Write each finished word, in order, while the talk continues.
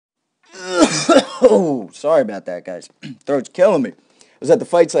Oh, sorry about that, guys. Throat's killing me. I was at the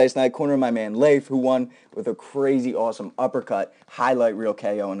fights last night, corner my man Leif, who won with a crazy awesome uppercut, highlight reel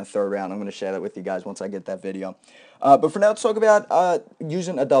KO in the third round. I'm going to share that with you guys once I get that video. But for now, let's talk about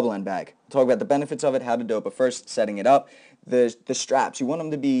using a double end bag. Talk about the benefits of it, how to do it, but first, setting it up. The straps, you want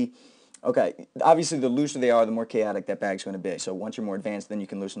them to be, okay, obviously the looser they are, the more chaotic that bag's going to be. So once you're more advanced, then you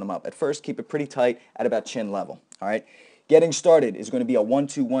can loosen them up. At first, keep it pretty tight at about chin level, all right? Getting started is going to be a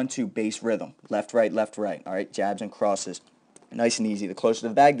 1-2-1-2 base rhythm. Left, right, all right? Jabs and crosses. Nice and easy. The closer to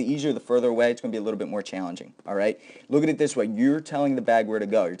the bag, the easier. The further away, it's going to be a little bit more challenging, all right? Look at it this way. You're telling the bag where to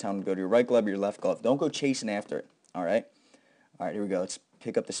go. You're telling them to go to your right glove or your left glove. Don't go chasing after it, all right? All right, here we go. Let's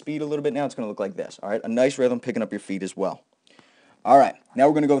pick up the speed a little bit now. It's going to look like this, all right? A nice rhythm, picking up your feet as well. All right, now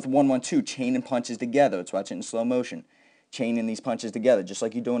we're going to go with 1-1-2, chaining punches together. Let's watch it in slow motion. Chaining these punches together, just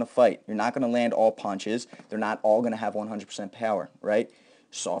like you do in a fight. You're not going to land all punches. They're not all going to have 100% power, right?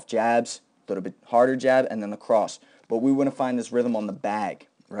 Soft jabs, a little bit harder jab, and then the cross. But we want to find this rhythm on the bag,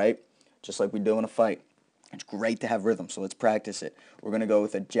 right? Just like we do in a fight. It's great to have rhythm, so let's practice it. We're going to go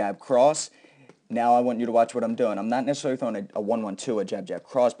with a jab cross. Now I want you to watch what I'm doing. I'm not necessarily throwing a 1-1-2, a jab, jab,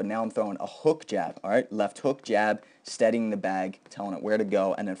 cross, but now I'm throwing a hook jab, all right? Left hook jab, steadying the bag, telling it where to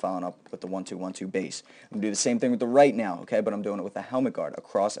go, and then following up with the 1-2-1-2 base. I'm going to do the same thing with the right now, okay? But I'm doing it with a helmet guard, a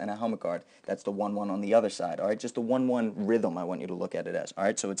cross and a helmet guard. That's the 1-1 on the other side, all right? Just the 1-1 rhythm I want you to look at it as, all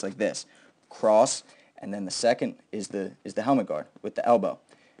right? So it's like this, cross, and then the second is the helmet guard with the elbow.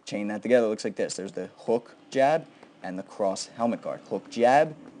 Chain that together, it looks like this. There's the hook jab and the cross helmet guard. Hook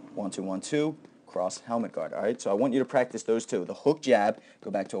jab, 1-2-1-2, cross helmet guard, all right? So I want you to practice those two. The hook jab, go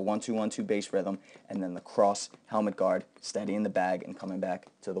back to a 1-2-1-2 base rhythm, and then the cross helmet guard, steadying the bag and coming back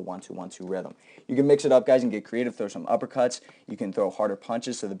to the 1-2-1-2 rhythm. You can mix it up, guys, and get creative. Throw some uppercuts. You can throw harder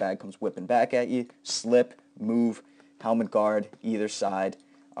punches so the bag comes whipping back at you. Slip, move, helmet guard, either side.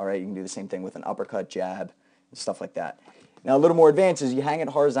 All right, you can do the same thing with an uppercut, jab, and stuff like that. Now, a little more advanced is you hang it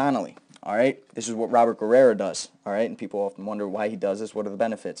horizontally. All right, this is what Robert Guerrero does. All right, and people often wonder why he does this. What are the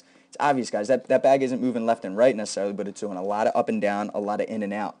benefits? It's obvious, guys. That bag isn't moving left and right necessarily, but it's doing a lot of up and down, a lot of in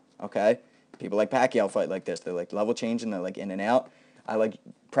and out. Okay, people like Pacquiao fight like this. They're like level changing. They're like in and out. I like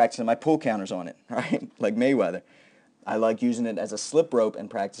practicing my pull counters on it. Right, like Mayweather. I like using it as a slip rope and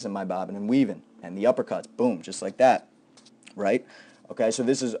practicing my bobbing and weaving and the uppercuts. Boom, just like that. Right. Okay, so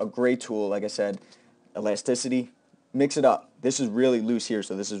this is a great tool. Like I said, elasticity. Mix it up. This is really loose here,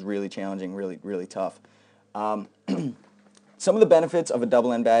 so this is really challenging, really, really tough. Some of the benefits of a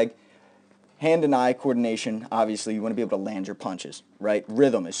double end bag, hand and eye coordination, obviously, you want to be able to land your punches, right?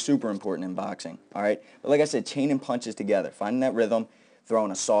 Rhythm is super important in boxing, all right? But like I said, chaining punches together, finding that rhythm,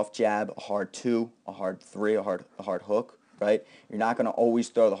 throwing a soft jab, a hard 2, a hard 3, a hard hook, right? You're not going to always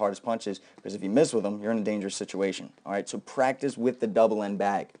throw the hardest punches because if you miss with them, you're in a dangerous situation, all right? So practice with the double end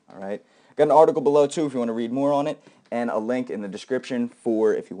bag, all right? Got an article below, too, if you want to read more on it, and a link in the description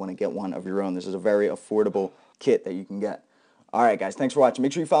for if you want to get one of your own. This is a very affordable kit that you can get. All right, guys, thanks for watching.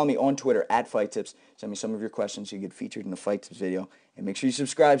 Make sure you follow me on Twitter at Fight Tips. Send me some of your questions so you get featured in the Fight Tips video. And make sure you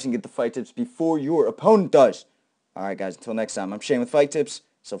subscribe so you can get the Fight Tips before your opponent does. All right, guys, until next time, I'm Shane with Fight Tips.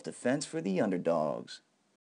 Self-defense for the underdogs.